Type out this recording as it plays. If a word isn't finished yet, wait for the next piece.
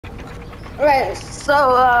Right. So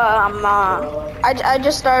I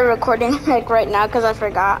just started recording like right now because I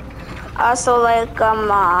forgot.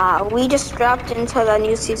 We just dropped into the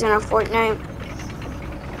new season of Fortnite,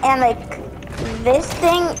 and like this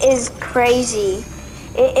thing is crazy.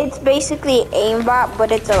 It's basically aimbot,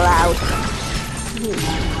 but it's allowed.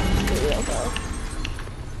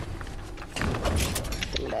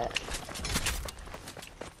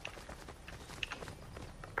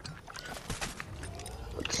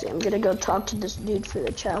 Okay, I'm gonna go talk to this dude for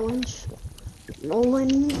the challenge.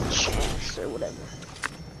 Nolan Chance or whatever.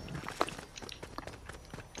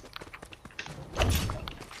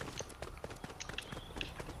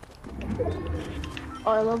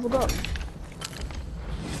 Oh, I leveled up.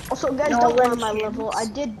 Also, guys, don't Nolan mind my Chance. level. I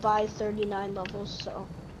did buy 39 levels, so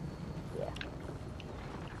yeah.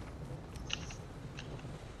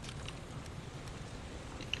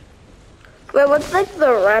 Wait, what's like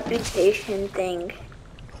the reputation thing?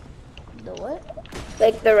 The what?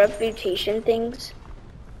 Like the reputation things?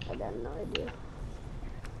 I got no idea.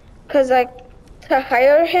 Cause like to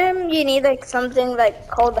hire him, you need like something like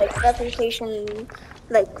called like reputation,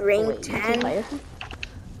 like Oh rank wait, you can 10. hire him?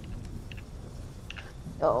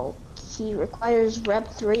 Oh, he requires rep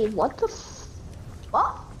 3. What the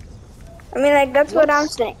fuck? I mean, like that's what I'm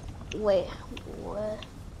What's... saying. Wait, what?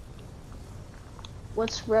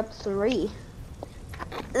 What's rep 3?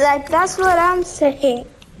 Like that's what I'm saying.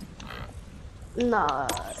 Nah.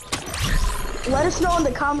 Let us know in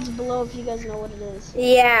the comments below if you guys know what it is.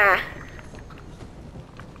 Yeah.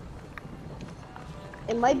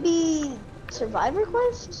 It might be Survivor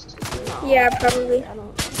Quest? No. Yeah, probably. I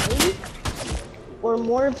don't... Maybe? Or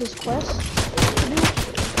more of his quests?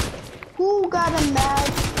 Who got him mad?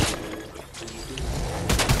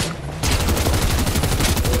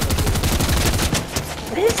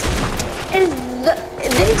 This is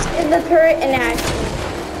the turret in action.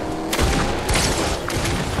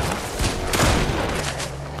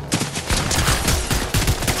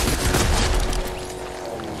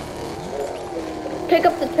 Pick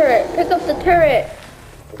up the turret. Pick up the turret.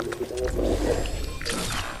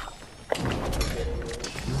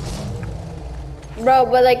 Bro,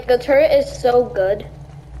 but like the turret is so good.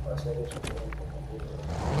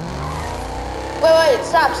 Wait,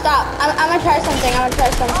 stop. I'm gonna try something.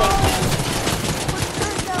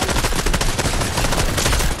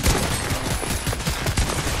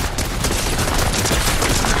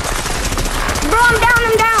 Bro,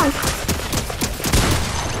 I'm down.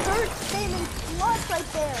 Turret standing flush right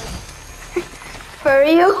there. For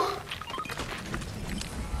you?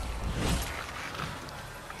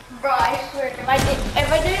 Bro, I swear, if I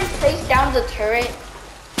didn't place down the turret.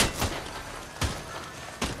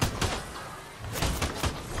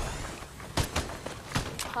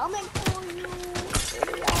 Coming for you.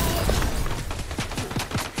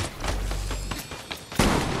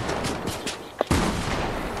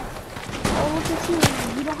 Oh, look at you.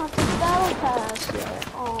 You don't have to battle pass yet.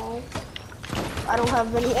 Oh. I don't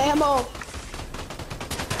have any ammo.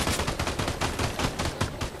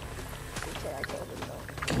 Okay, I killed him though.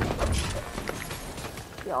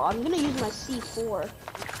 Yo, I'm gonna use my C4 on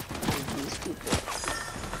these people.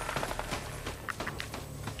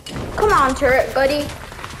 Come on, turret, buddy.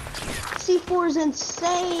 C4 is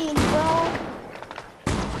insane, bro.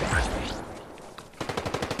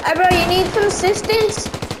 Hey, bro, you need some assistance?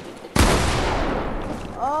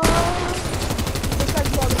 This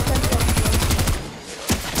guy's low defense.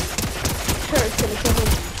 Turret's gonna kill him.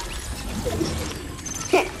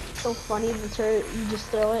 So funny, the turret, you just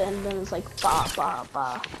throw it and then it's like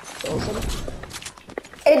ba. Kills him.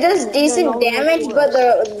 It does decent damage, but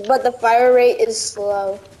the fire rate is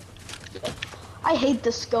slow. I hate the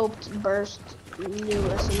scoped burst new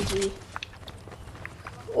SMG.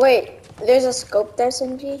 Wait, there's a scoped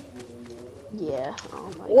SMG? Yeah.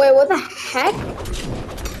 Oh my. Wait, what the heck?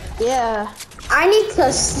 Yeah. I need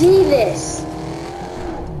to see this.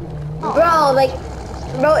 Bro,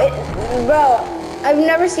 I've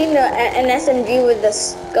never seen an SMG with the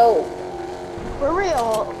scope. For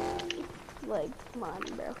real. Like, come on,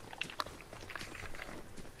 bro.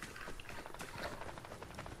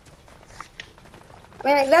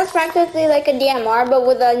 Man, like, that's practically like a DMR, but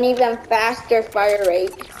with an even faster fire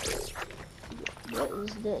rate. What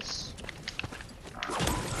is this?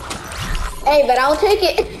 Hey, but I'll take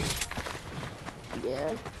it.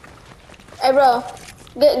 Yeah. Hey, bro,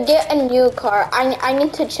 get a new car. I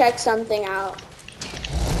need to check something out.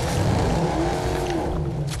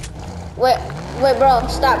 Wait, bro,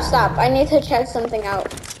 stop. I need to check something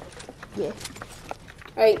out. Yeah.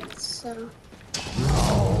 Alright, so.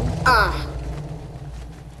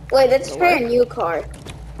 Wait, let's try a new car.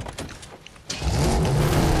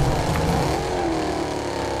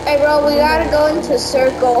 Hey, bro, we gotta go into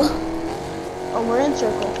circle. Oh, we're in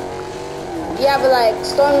circle. Yeah, but like,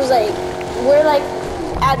 Storm's like, we're like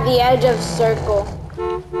at the edge of circle.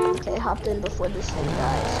 Okay, hopped in before this thing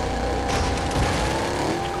dies.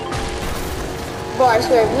 Bro, I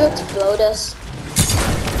swear, if you explode us.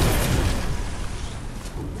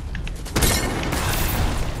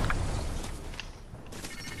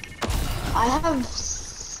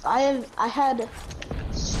 I had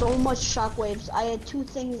so much shockwaves. I had 2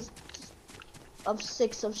 things of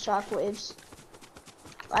 6 of shockwaves.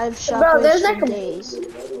 I have Bro, shockwaves there's for like days.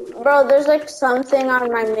 bro, there's like something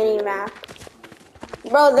on my mini map.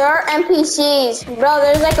 Bro, there are NPCs. Bro,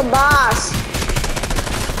 there's like a boss.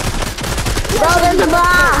 Bro, there's a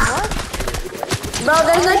boss. Bro,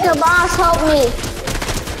 there's like a boss. Help me.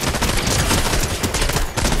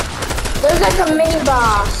 There's like a mini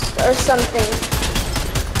boss or something.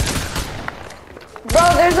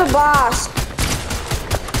 Bro, there's a boss.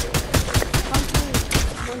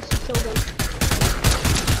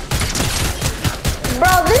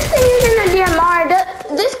 Bro, this thing isn't a DMR.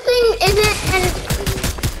 This thing isn't an...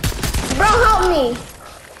 Bro, help me.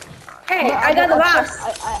 Hey, Bro, I got the boss.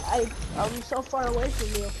 I'm so far away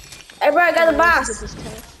from you. Hey, bro, I got the boss.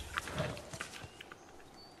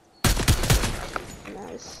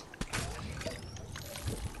 Nice.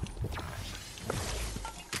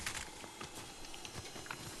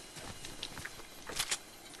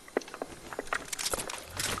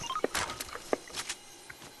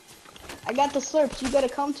 I got the slurps. You gotta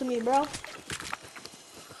come to me, bro.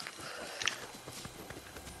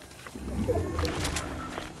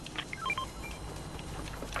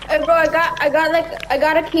 Hey, bro, I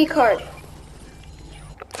got a key card.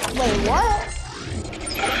 Wait, what?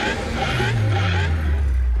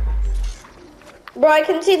 Bro, I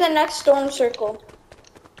can see the next storm circle.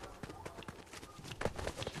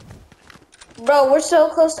 Bro, we're so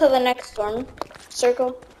close to the next storm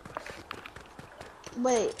circle.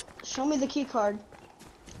 Wait, show me the key card.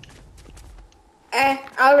 I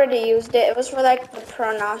already used it. It was for like the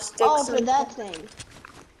pronostics. Oh, for that thing.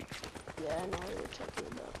 Yeah, I know what you're talking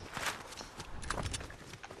about.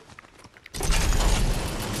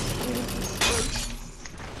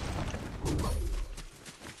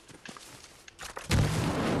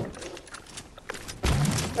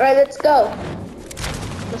 Alright, let's go.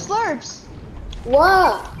 The slurps.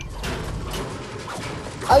 What?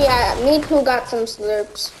 Oh yeah, me too got some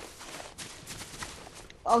slurps.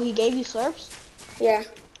 Oh, he gave you slurps? Yeah.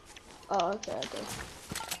 Oh, okay.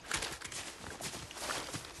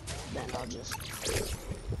 Then I'll just...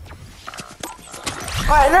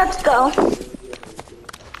 Alright, let's go.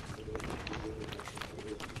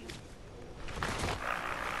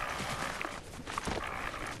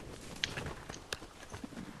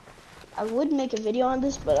 I would make a video on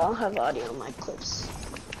this, but I don't have audio on my clips.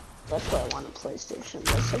 That's why I want a PlayStation.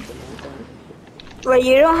 That's like the main thing. Wait,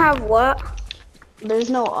 you don't have what? There's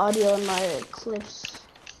no audio in my clips.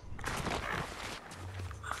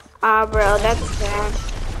 Ah, bro, that's bad.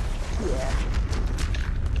 Yeah.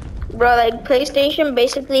 Bro, like PlayStation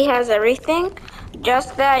basically has everything,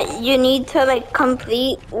 just that you need to like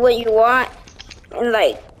complete what you want in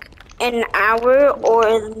like an hour, or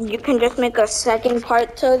you can just make a second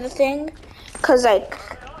part to the thing. Cause like,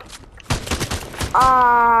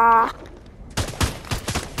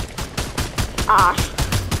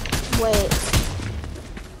 Wait.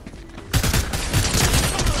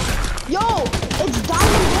 Yo, it's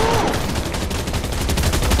Diamond Head.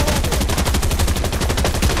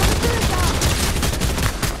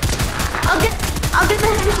 I'll get the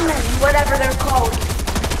henchmen, whatever they're called.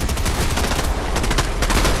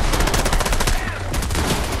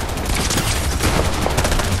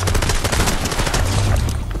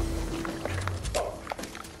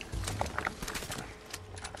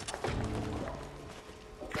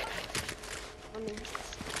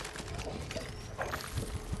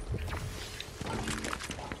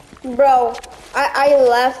 Bro, I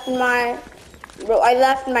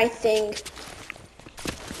left my thing. Let's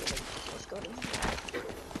go to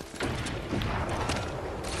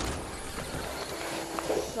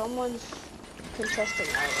Someone's contesting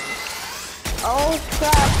items. Oh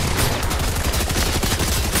crap!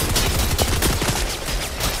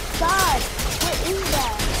 God, what is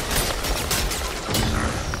that?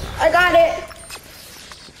 I got it.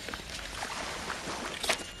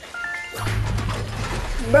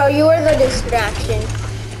 Bro, you were the distraction.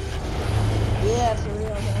 Yeah, for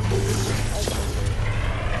real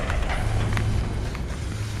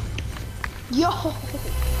though. Yo!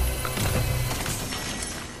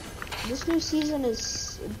 This new season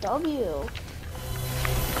is W.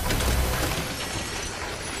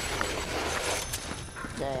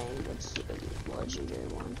 Dang, that's a legendary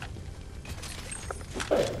one.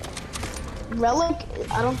 Relic,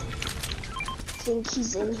 I don't think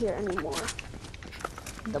he's in here anymore.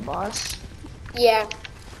 The boss, Yeah.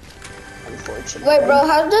 unfortunately. Wait, bro,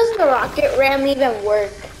 how does the rocket ram even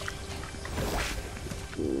work?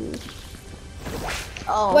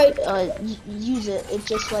 Oh, Wait. use it. It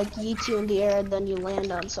just like yeets you in the air, and then you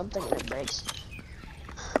land on something and it breaks.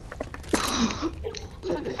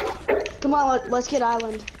 Come on, let's get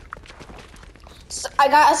island. I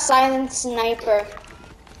got a silent sniper.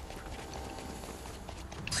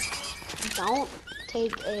 Don't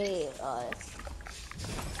take a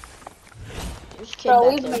there's a kid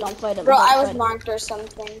Bro, back there. Don't fight him. bro, Don't I was fight him. marked or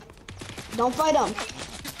something. Don't fight him.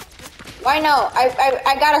 Why no?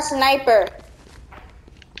 I got a sniper.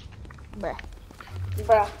 Bruh.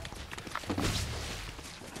 Bruh.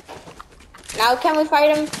 Now can we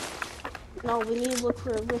fight him? No, we need to look for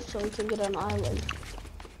a rift so we can get an island.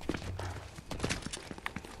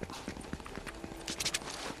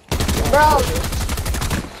 Bro.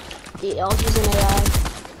 Yeah, I'll use an AI.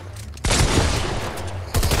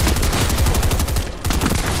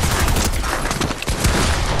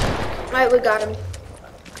 Alright, we got him.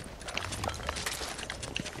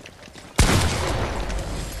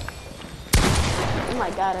 Oh my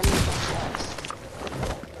god, I need some shots.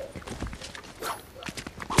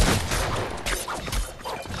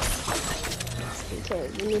 Okay,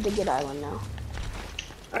 we need to get island now.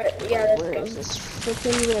 Alright, yeah, let's Where go. is this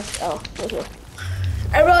freaking rift? Oh, right here.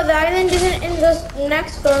 Alright, bro, the island isn't in the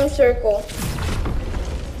next storm circle.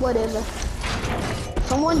 Whatever.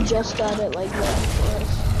 Someone just got it like that for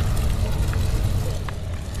us.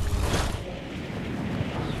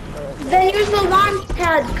 Then use the launch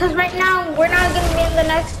pad, because right now we're not going to be in the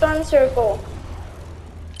next storm circle.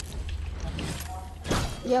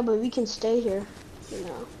 Yeah, but we can stay here, you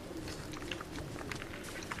know.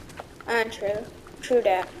 True. True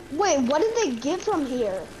that. Wait, what did they give from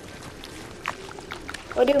here?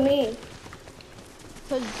 What do you mean?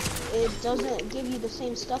 Because it doesn't give you the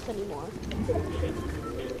same stuff anymore.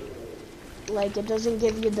 Like, it doesn't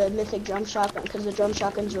give you the mythic drum shotgun, because the drum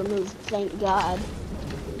shotgun's removed, thank God.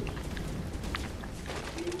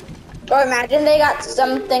 Or imagine they got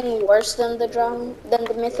something worse than the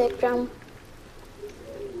mythic drum.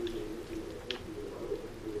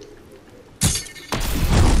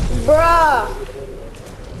 Bruh!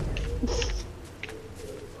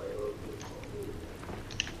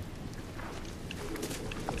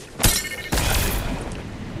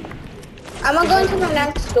 I'm gonna go into the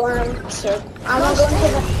next storm circle. I'm gonna go into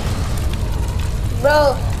the...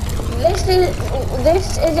 Bro,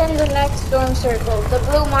 this is in the next storm circle, the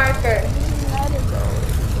blue marker.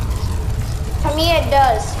 To me it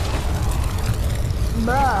does.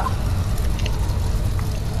 Bruh.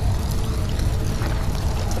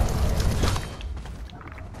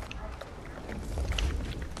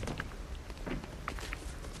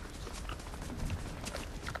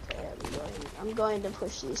 I'm going to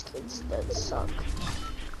push these kids that suck.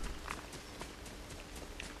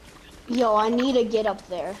 Yo, I need to get up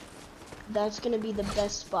there. That's gonna be the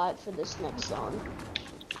best spot for this next zone.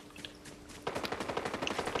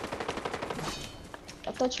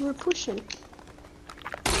 I thought you were pushing.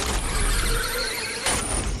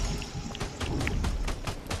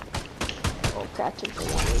 Oh, cracked him for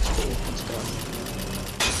 1 HP. Let's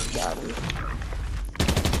go. Got him.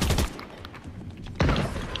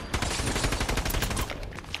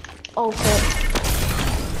 Okay.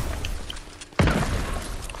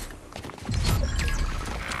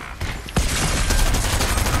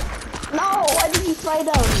 No, why did you fight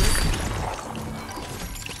him?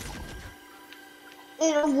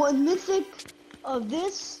 And what mythic of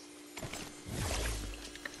this?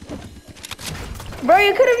 Bro,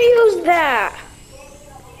 you could have used that.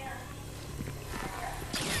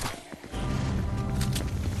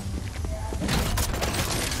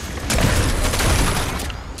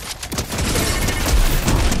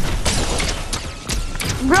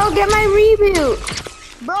 Bro, get my reboot.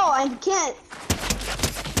 Bro, I can't.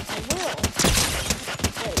 I will.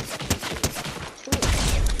 Wait.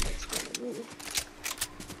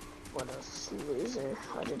 What a loser.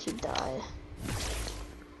 How did he die?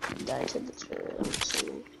 He died to the turret, I'm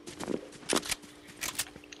assuming.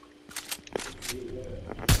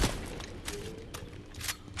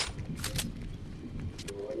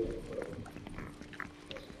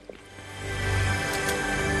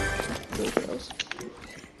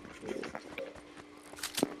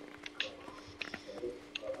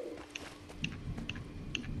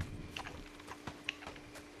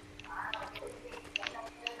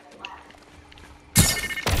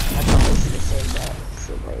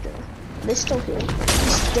 Later. They're still here.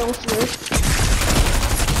 He's still here.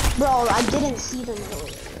 Bro, I didn't see them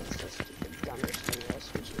earlier. That's so stupid. Dumbest thing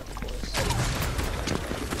SVG, of course.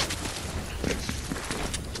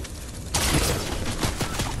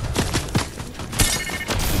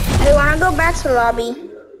 Hey, wanna go back to lobby?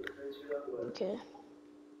 Okay.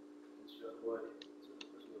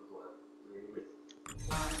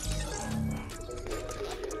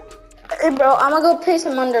 Hey, bro, I'm gonna go play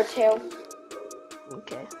some Undertale.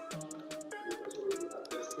 Okay.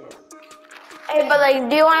 Yeah. Hey, but like,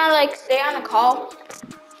 do you wanna like stay on a call?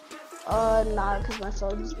 Nah, cause my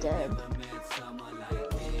phone's dead.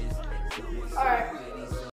 Alright.